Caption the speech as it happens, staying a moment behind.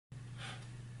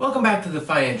Welcome back to the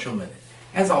Financial Minute.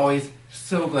 As always,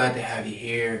 so glad to have you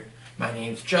here. My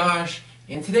name's Josh,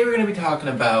 and today we're going to be talking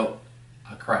about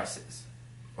a crisis.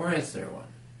 Or is there one?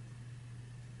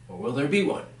 Or will there be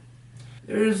one?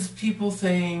 There's people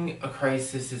saying a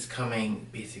crisis is coming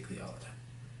basically all the time.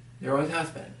 There always has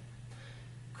been.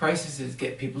 Crises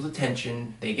get people's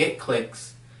attention, they get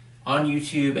clicks on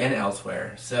YouTube and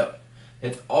elsewhere, so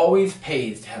it always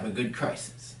pays to have a good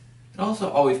crisis. It also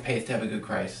always pays to have a good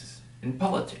crisis in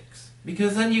politics,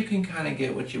 because then you can kind of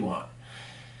get what you want.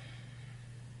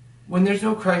 When there's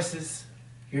no crisis,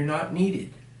 you're not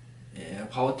needed. A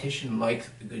politician likes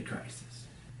a good crisis.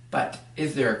 But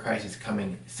is there a crisis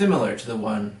coming similar to the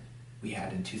one we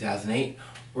had in 2008,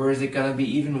 or is it going to be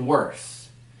even worse?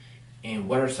 And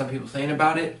what are some people saying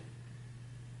about it?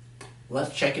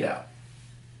 Let's check it out.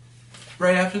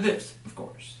 Right after this, of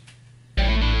course.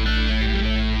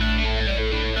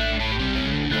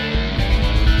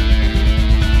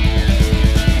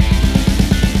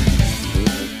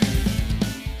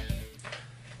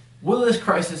 Will this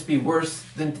crisis be worse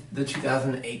than the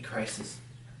 2008 crisis?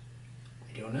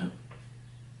 I don't know.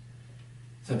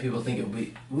 Some people think it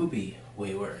will be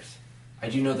way worse. I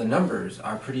do know the numbers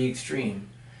are pretty extreme,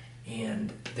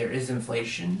 and there is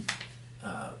inflation.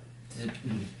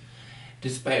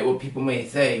 Despite what people may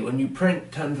say, when you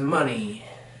print tons of money,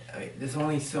 there's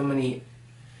only so many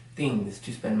things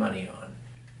to spend money on.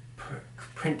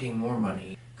 Printing more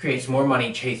money creates more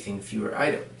money chasing fewer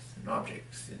items and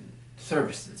objects and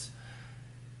services.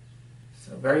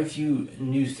 So very few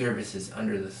new services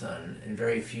under the sun and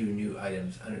very few new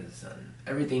items under the sun.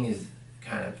 Everything is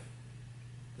kind of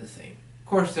the same. Of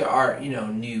course there are,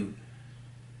 new,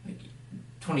 like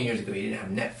 20 years ago you didn't have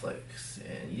Netflix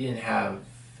and you didn't have,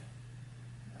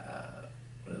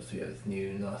 what else do we have new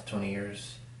in the last 20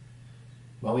 years?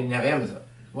 Well, we didn't have Amazon.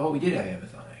 Well, we did have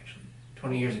Amazon actually.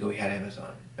 20 years ago we had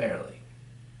Amazon, barely.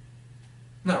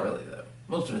 Not really though.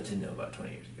 Most of us didn't know about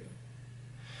 20 years ago.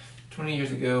 20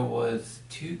 years ago was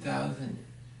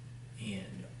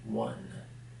 2001.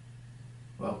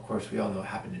 Well, of course, we all know what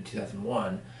happened in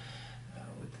 2001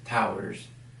 with the towers.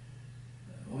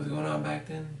 What was going on back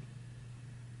then?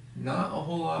 Not a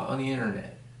whole lot on the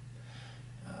internet.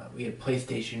 We had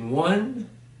PlayStation 1,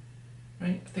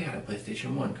 right? They had a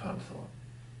PlayStation 1 console.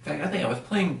 In fact, I think I was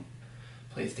playing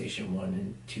PlayStation 1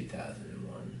 in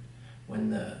 2001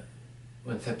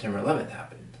 when September 11th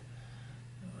happened.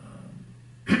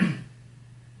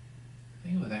 I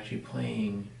think I was actually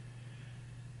playing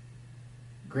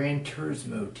Gran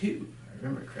Turismo 2, if I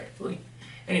remember correctly.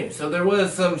 Anyway, so there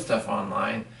was some stuff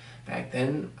online back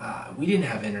then. We didn't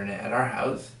have internet at our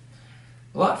house.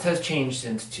 Lots has changed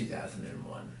since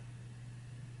 2001.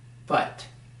 But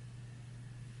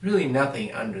really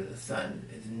nothing under the sun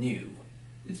is new.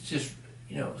 It's just,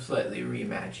 slightly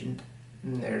reimagined.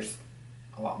 And there's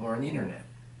a lot more on the internet.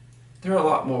 There are a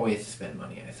lot more ways to spend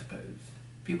money, I suppose.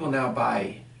 People now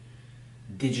buy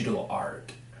digital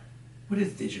art. What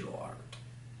is digital art?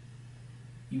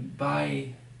 You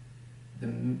buy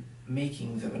the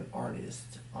makings of an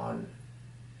artist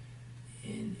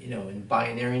in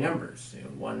binary numbers,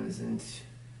 ones and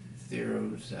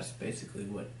zeros. That's basically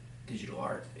what digital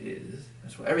art is.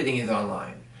 That's what everything is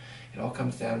online. It all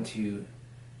comes down to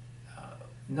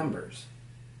numbers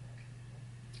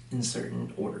in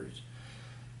certain orders.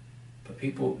 But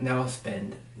people now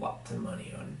spend lots of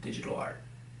money on digital art.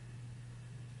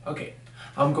 Okay,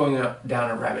 I'm going down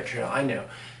a rabbit trail, I know.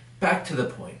 Back to the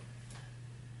point.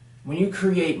 When you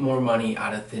create more money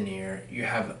out of thin air, you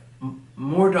have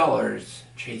more dollars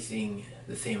chasing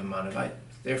the same amount of items.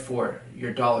 Therefore,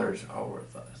 your dollars are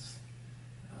worth less.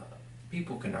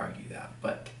 People can argue that,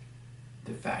 but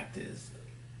the fact is,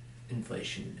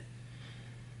 inflation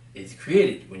is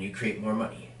created when you create more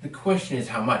money. The question is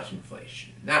how much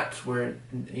inflation. That's where,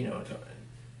 it's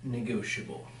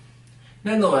negotiable.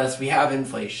 Nonetheless, we have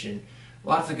inflation,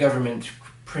 lots of governments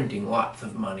printing lots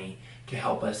of money to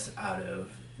help us out of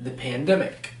the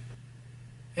pandemic.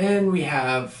 And we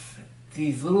have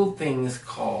these little things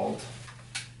called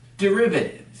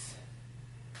derivatives.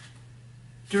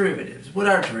 Derivatives. What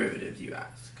are derivatives, you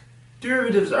ask?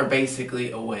 Derivatives are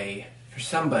basically a way for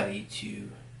somebody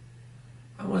to,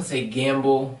 I want to say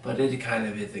gamble, but it kind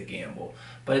of is a gamble.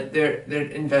 But they're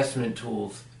investment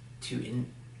tools to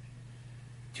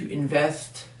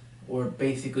invest or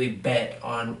basically bet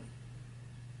on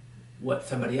what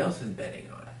somebody else is betting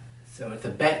on. So it's a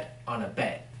bet on a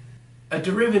bet. A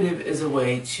derivative is a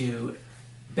way to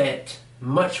bet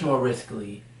much more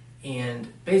riskily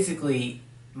and basically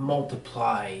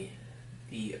multiply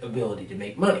the ability to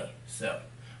make money. So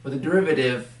with a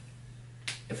derivative,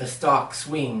 if a stock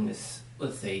swings,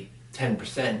 let's say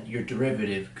 10%, your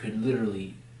derivative could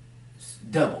literally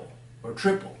double or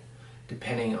triple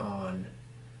depending on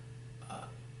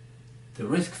the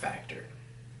risk factor.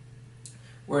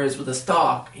 Whereas with a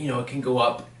stock, it can go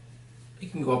up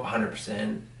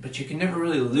 100%, but you can never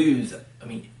really lose.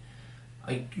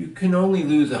 You can only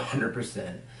lose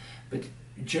 100%, but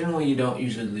generally you don't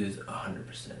usually lose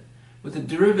 100%. With a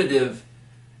derivative,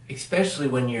 especially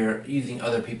when you're using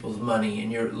other people's money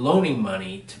and you're loaning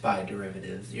money to buy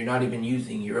derivatives, you're not even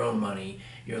using your own money,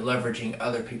 you're leveraging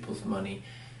other people's money,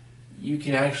 you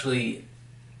can actually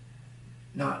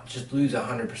not just lose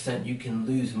 100%, you can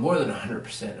lose more than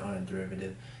 100% on a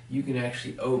derivative. You can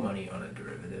actually owe money on a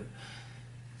derivative.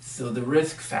 So the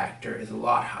risk factor is a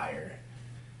lot higher.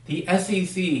 The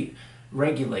SEC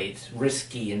regulates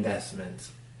risky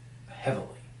investments heavily.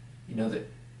 That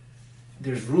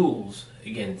there's rules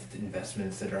against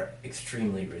investments that are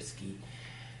extremely risky.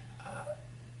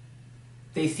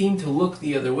 They seem to look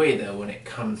the other way, though, when it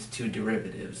comes to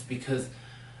derivatives, because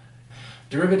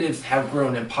derivatives have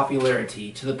grown in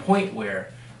popularity to the point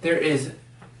where there is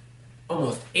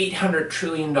almost $800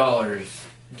 trillion,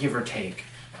 give or take,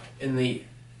 in the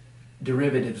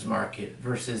derivatives market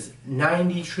versus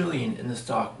 $90 trillion in the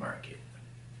stock market.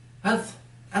 That's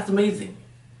amazing.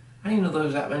 I didn't know there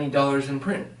was that many dollars in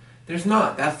print. There's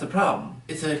not. That's the problem.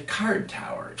 It's a card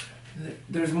tower.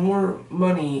 There's more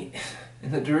money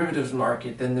in the derivatives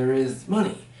market than there is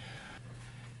money.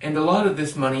 And a lot of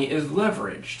this money is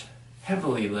leveraged,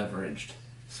 heavily leveraged.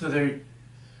 So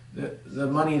the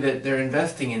money that they're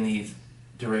investing in these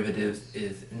derivatives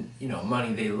is,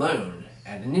 money they loan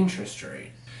at an interest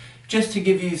rate. Just to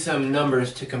give you some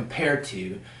numbers to compare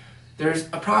to, there's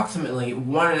approximately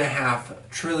 $1.5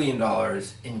 trillion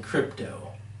in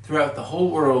crypto. Throughout the whole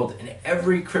world, in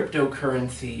every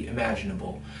cryptocurrency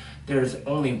imaginable, there's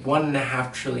only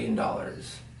 $1.5 trillion.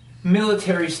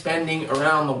 Military spending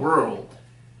around the world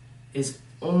is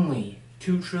only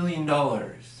 $2 trillion.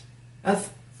 That's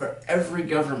for every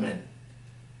government.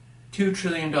 $2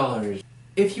 trillion.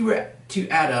 If you were to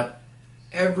add up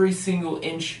every single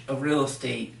inch of real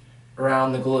estate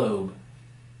around the globe,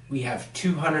 we have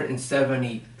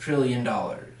 $270 trillion.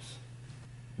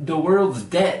 The world's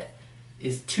debt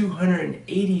is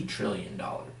 $280 trillion.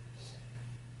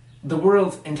 The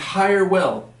world's entire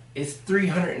wealth is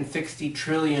 $360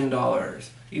 trillion.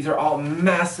 These are all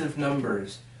massive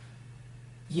numbers.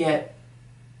 Yet,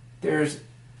 there's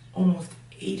almost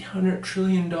 $800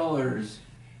 trillion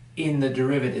in the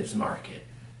derivatives market.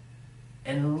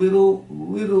 And little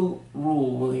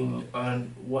ruling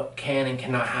on what can and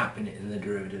cannot happen in the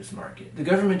derivatives market. The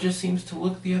government just seems to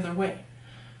look the other way.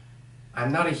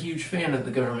 I'm not a huge fan of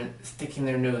the government sticking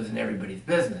their nose in everybody's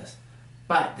business,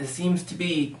 but this seems to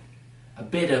be a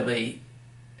bit of a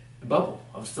bubble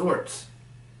of sorts.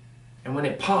 And when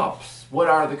it pops, what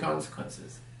are the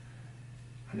consequences?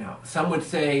 Now, some would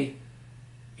say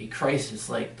a crisis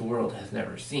like the world has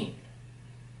never seen.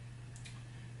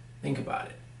 Think about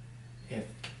it. If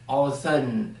all of a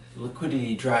sudden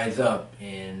liquidity dries up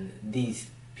and these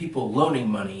people loaning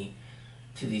money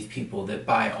to these people that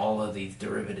buy all of these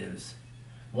derivatives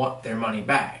want their money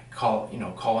back, call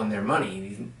in their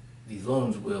money, these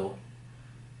loans will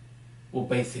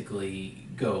basically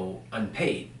go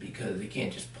unpaid because they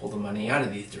can't just pull the money out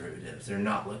of these derivatives. They're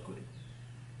not liquid.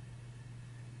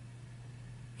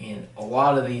 And a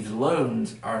lot of these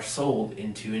loans are sold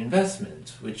into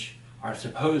investments, which are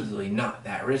supposedly not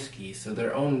that risky, so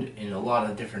they're owned in a lot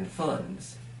of different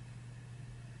funds.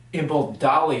 In both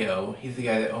Dalio, he's the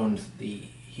guy that owns the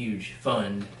huge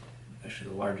fund,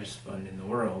 actually the largest fund in the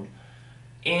world,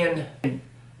 and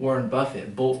Warren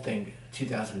Buffett both think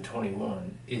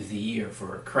 2021 is the year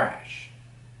for a crash.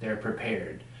 They're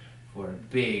prepared for a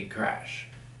big crash.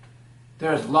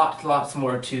 There's lots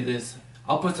more to this.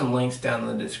 I'll put some links down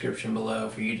in the description below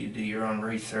for you to do your own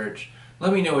research.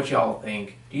 Let me know what y'all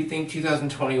think. Do you think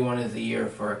 2021 is the year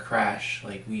for a crash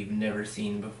like we've never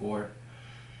seen before?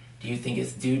 Do you think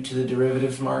it's due to the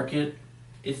derivatives market?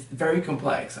 It's very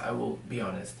complex, I will be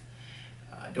honest.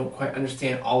 I don't quite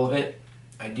understand all of it.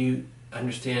 I do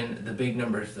understand the big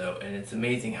numbers though, and it's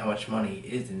amazing how much money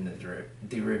is in the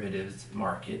derivatives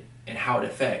market and how it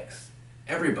affects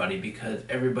everybody because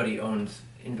everybody owns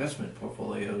investment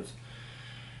portfolios.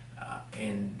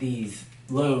 And these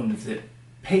loans that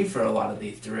pay for a lot of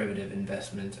these derivative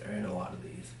investments are in a lot of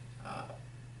these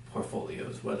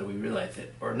portfolios, whether we realize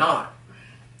it or not.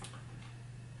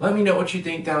 Let me know what you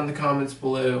think down in the comments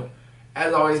below.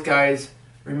 As always, guys,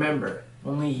 remember,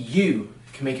 only you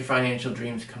can make your financial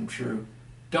dreams come true.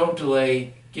 Don't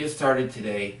delay. Get started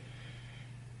today.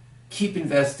 Keep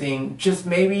investing. Just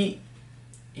maybe,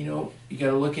 you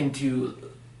gotta look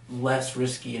into less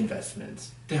risky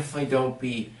investments. Definitely don't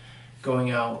be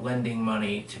going out lending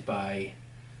money to buy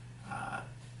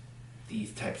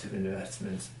these types of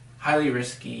investments. Highly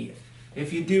risky.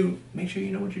 If you do, make sure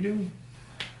you know what you're doing.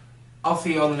 I'll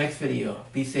see you on the next video.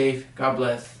 Be safe. God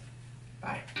bless.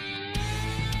 Bye.